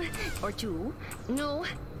Valium. Or 2. No,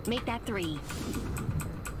 make that 3.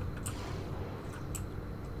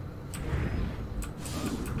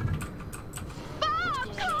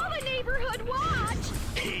 Bob, call the neighborhood watch.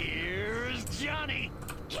 Here's Johnny.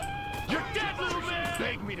 You're dead, little man.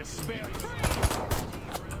 Beg me to spare you.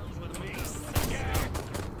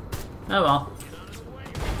 Oh well.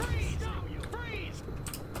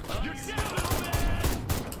 You're dead, little man.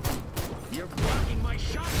 You're blocking my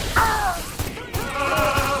shot.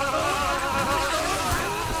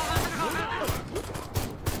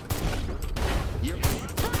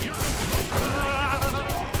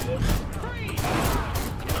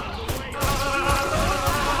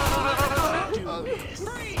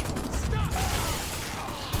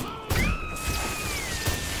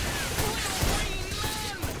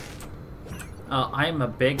 Oh, I'm a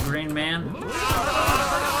big green man.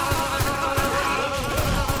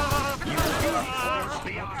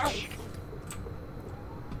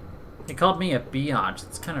 He called me a biatch.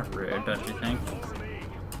 It's kind of rude, don't you think?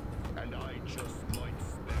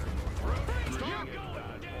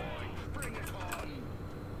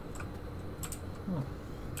 Oh,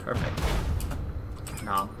 perfect.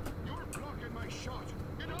 No.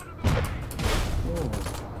 Ooh.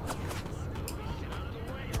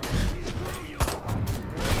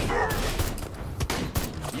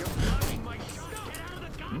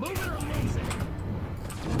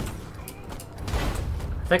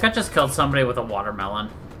 I think I just killed somebody with a watermelon,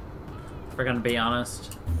 if we're gonna be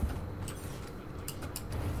honest.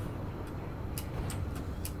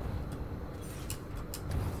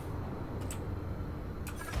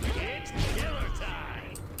 It's killer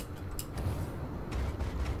time.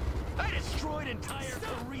 I destroyed entire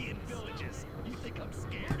Korean villages. You think I'm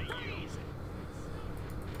scared of you?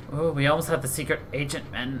 Oh, we almost had the secret agent,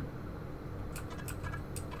 man.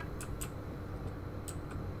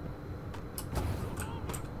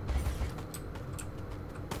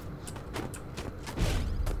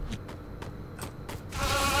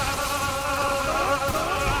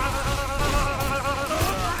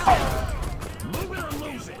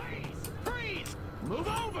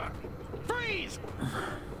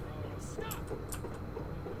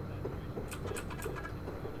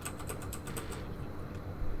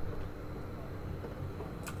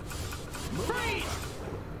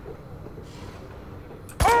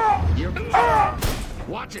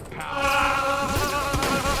 Watch it, pal.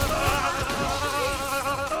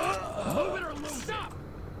 Move it or lose it. Stop.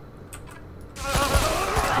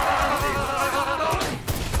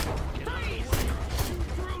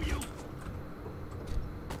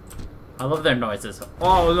 I love their noises.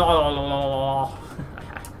 Oh, la, la, la, la, la.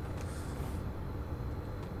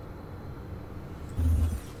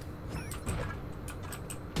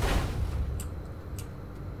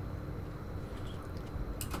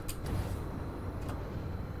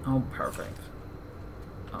 Oh, perfect.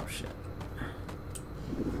 Oh, shit.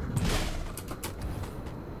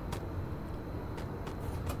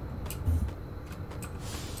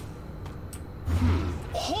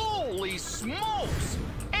 Holy smokes!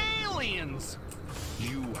 Aliens!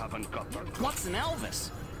 You haven't got the... What's an Elvis?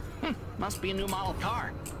 Must be a new model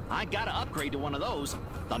car. I gotta upgrade to one of those.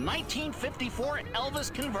 The 1954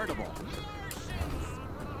 Elvis convertible.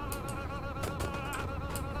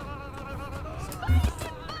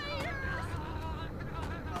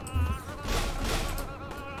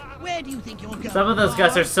 Where do you think you're going? Some of those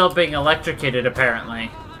guys are still being electrocuted,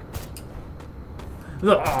 apparently.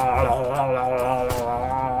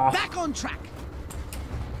 Back on track.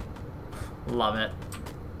 Love it.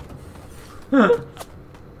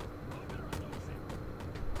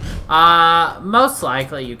 Most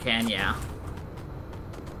likely you can, yeah.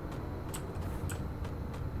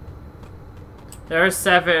 There are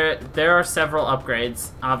several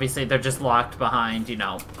upgrades. Obviously, they're just locked behind, you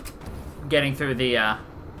know, getting through the,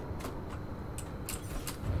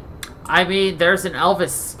 I mean, there's an Elvis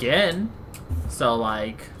skin, so,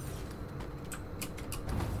 like,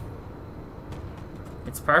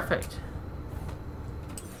 it's perfect.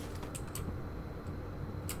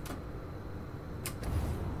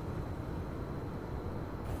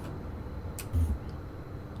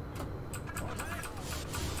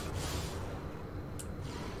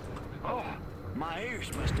 Oh, my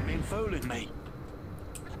ears must have been fooling me.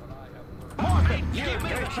 Marvin, give me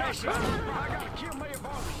the pressure. I gotta kill me a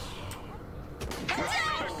boss.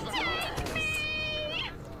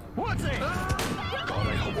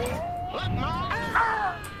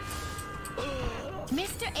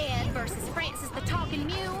 Mr. Ed versus Francis the Talking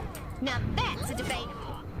Mule. Now that's a debate.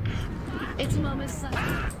 It's Mama's son.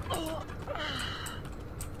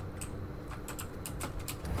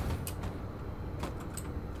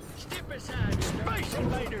 Step aside, Space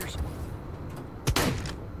Invaders.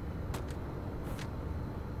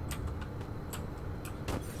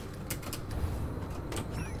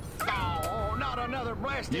 Oh, not another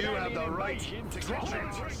blasted You have the right invasion to get your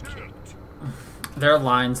ass kicked. Their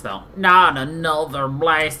lines, though. Not another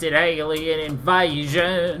blasted alien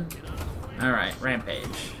invasion. Alright,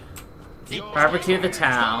 rampage. Barbecue the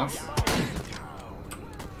towels.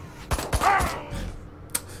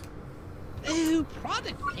 Oh,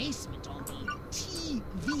 product placement on the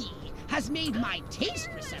TV has made my taste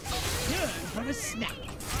receptors yearn for a snack.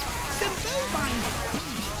 The bovine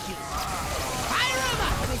BBQ. Fire 'em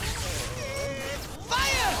up!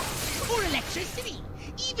 Fire! Or electricity.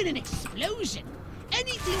 Even an explosion.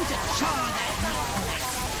 Anything to char that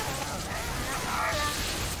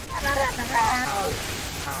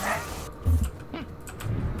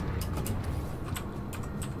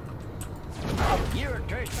You're a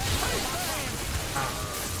taste.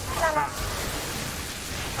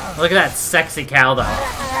 Look at that sexy cow, though.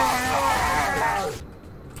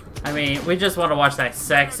 I mean, we just want to watch that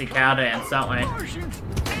sexy cow dance, don't we?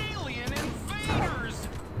 Alien invaders!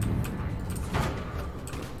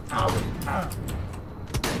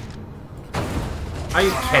 Are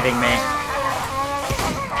you kidding me?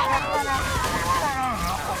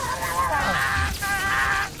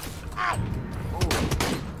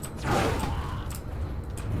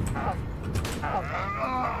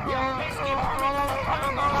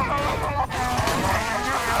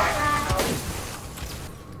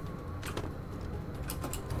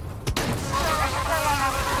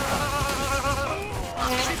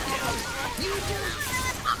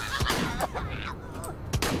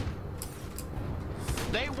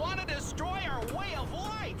 They want to destroy our way of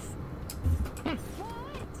life!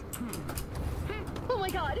 Oh my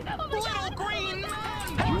god! Oh my Little god! green man!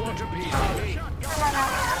 You want a piece of me?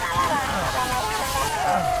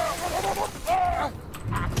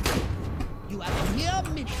 You have a mere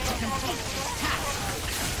minute to complete this task.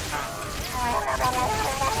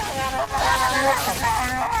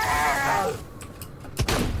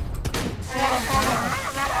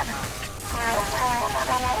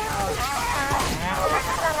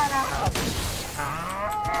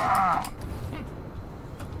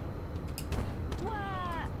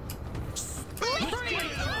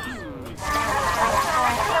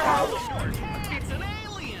 It's an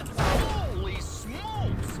alien! Holy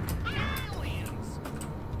smokes! Aliens!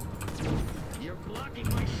 You're blocking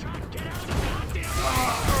my shot. Get out of the goddamn way.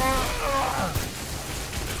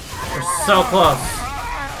 We're so close.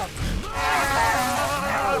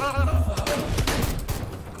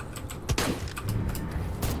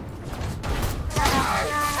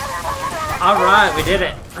 Alright, we did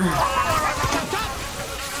it.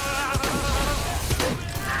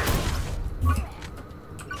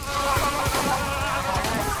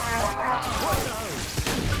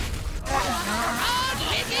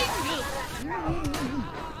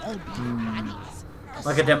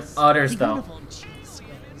 Look at them udders, though. Uniform cheese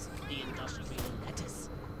squares, the industrial lettuce,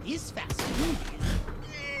 is fascinating.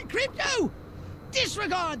 Crypto!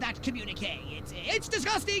 Disregard that communique. It's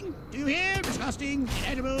disgusting. Do you hear? Disgusting.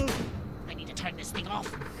 Inedible. I need to turn this thing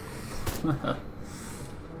off.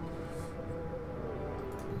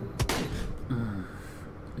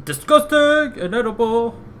 Disgusting,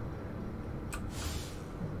 inedible.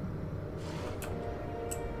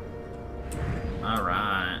 All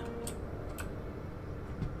right.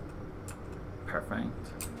 Perfect.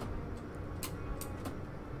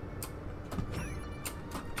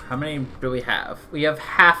 How many do we have? We have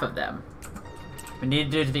half of them. We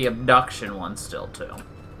need to do the abduction one still, too.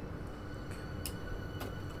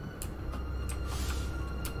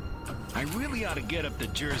 I really ought to get up to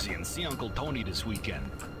Jersey and see Uncle Tony this weekend.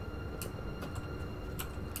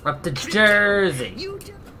 Up to Jersey.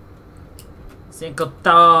 See Uncle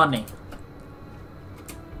Tony.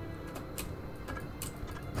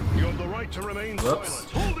 You have the right to remain silent.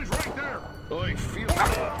 Hold it right there. I feel it.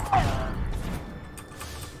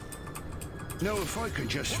 Now, if I could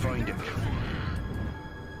just find it.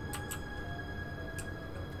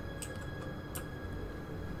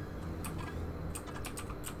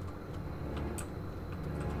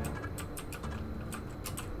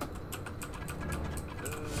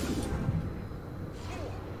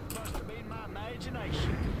 Must have been my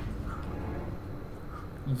imagination.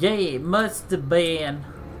 Yeah, it must have been.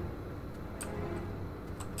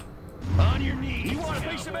 On your knees. You want a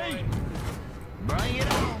piece of me? Bring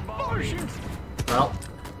it on, Martians. Well.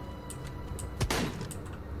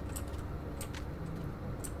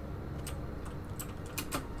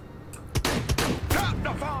 Drop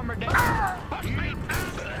the farmer down.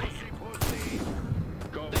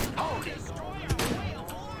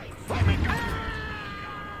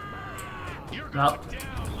 Well.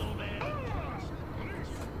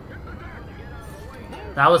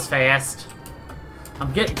 That was fast.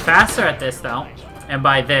 I'm getting faster at this, though. And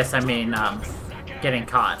by this, I mean, getting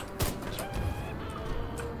caught.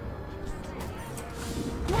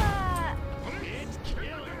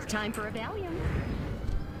 It's time for a Valium.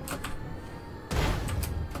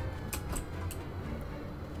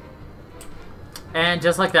 And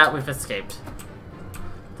just like that, we've escaped.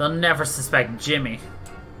 They'll never suspect Jimmy.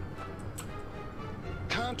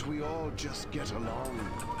 Can't we all just get along?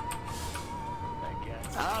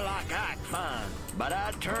 I like act fun, but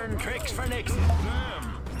I'd turn tricks for Nixon.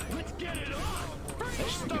 Let's get it on.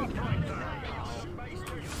 Stop right there.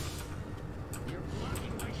 You're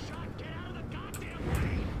blocking my shot. Get out of the goddamn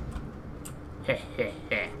way. Heh heh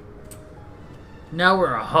heh. Now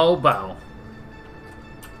we're a hobo.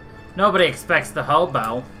 Nobody expects the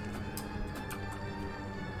hobo.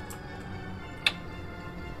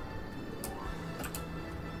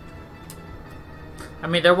 I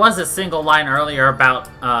mean, there was a single line earlier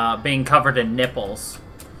about being covered in nipples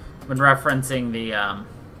when referencing the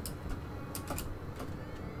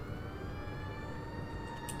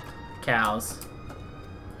cows.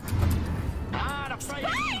 Not afraid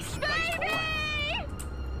of you, space boy.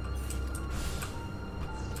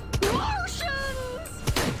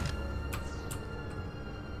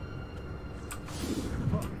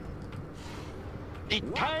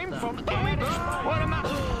 It came from outer space. What am I?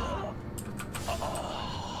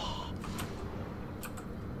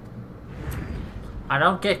 I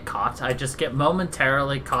don't get caught, I just get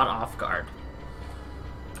momentarily caught off guard.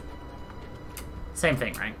 Same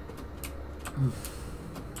thing, right?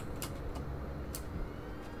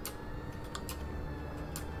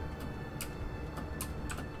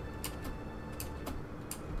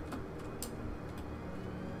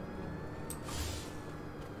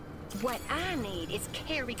 What I need is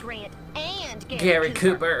Cary Grant and Gary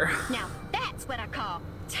Cooper. Now that's what I call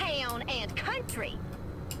town and country.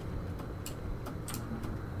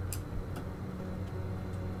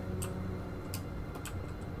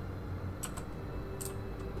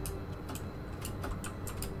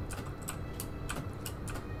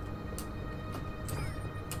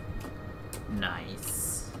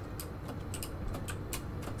 Nice.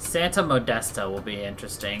 Santa Modesta will be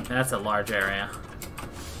interesting. That's a large area.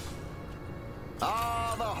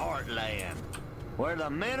 Oh, the Heartland, where the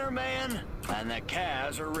men are men and the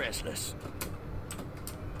cows are restless.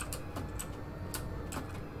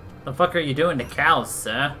 The fuck are you doing to cows,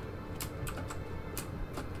 sir?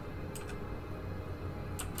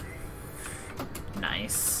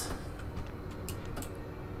 Nice.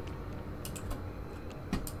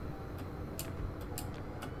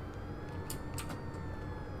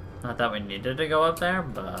 Not that we needed to go up there,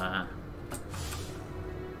 but...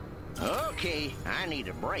 Okay, I need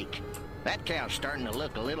a break. That cow's starting to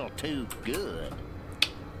look a little too good.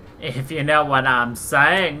 If you know what I'm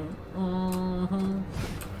saying. Mm-hmm.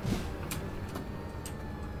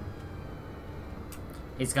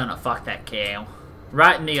 He's gonna fuck that cow.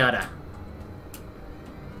 Right in the udder.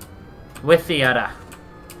 With the udder.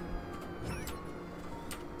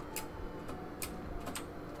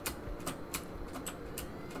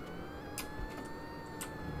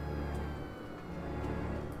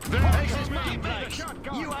 This is my place.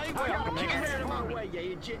 You ain't welcome here. Get out of my way, you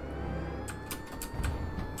idiot.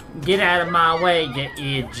 Get out of my way, you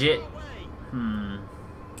idiot.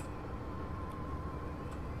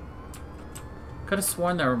 Could have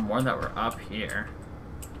sworn there were more that were up here.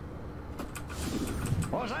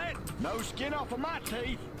 What's that? No skin off of my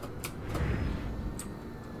teeth.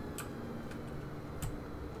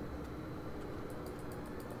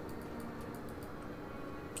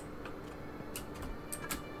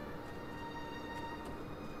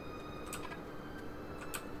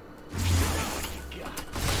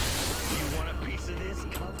 You want a piece of this,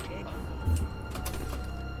 cupcake?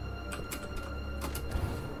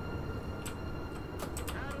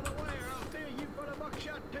 Out of the way, or I'll fill you for the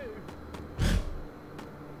buckshot too.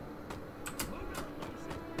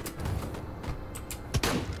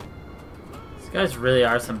 These guys really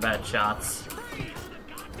are some bad shots.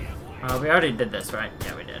 We already did this, right?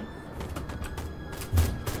 Yeah, we did.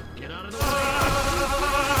 Get out of the way.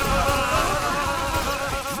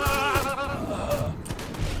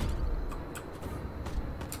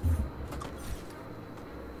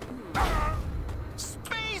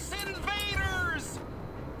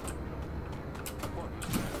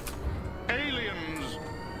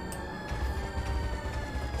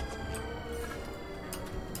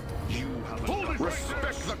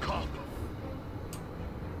 Respect the cop.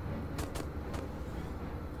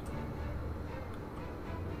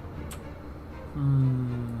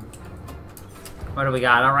 What do we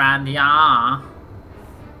got around here?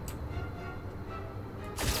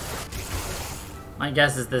 My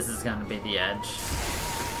guess is this is gonna be the edge.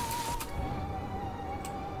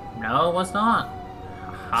 No, it was not.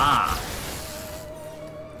 Aha.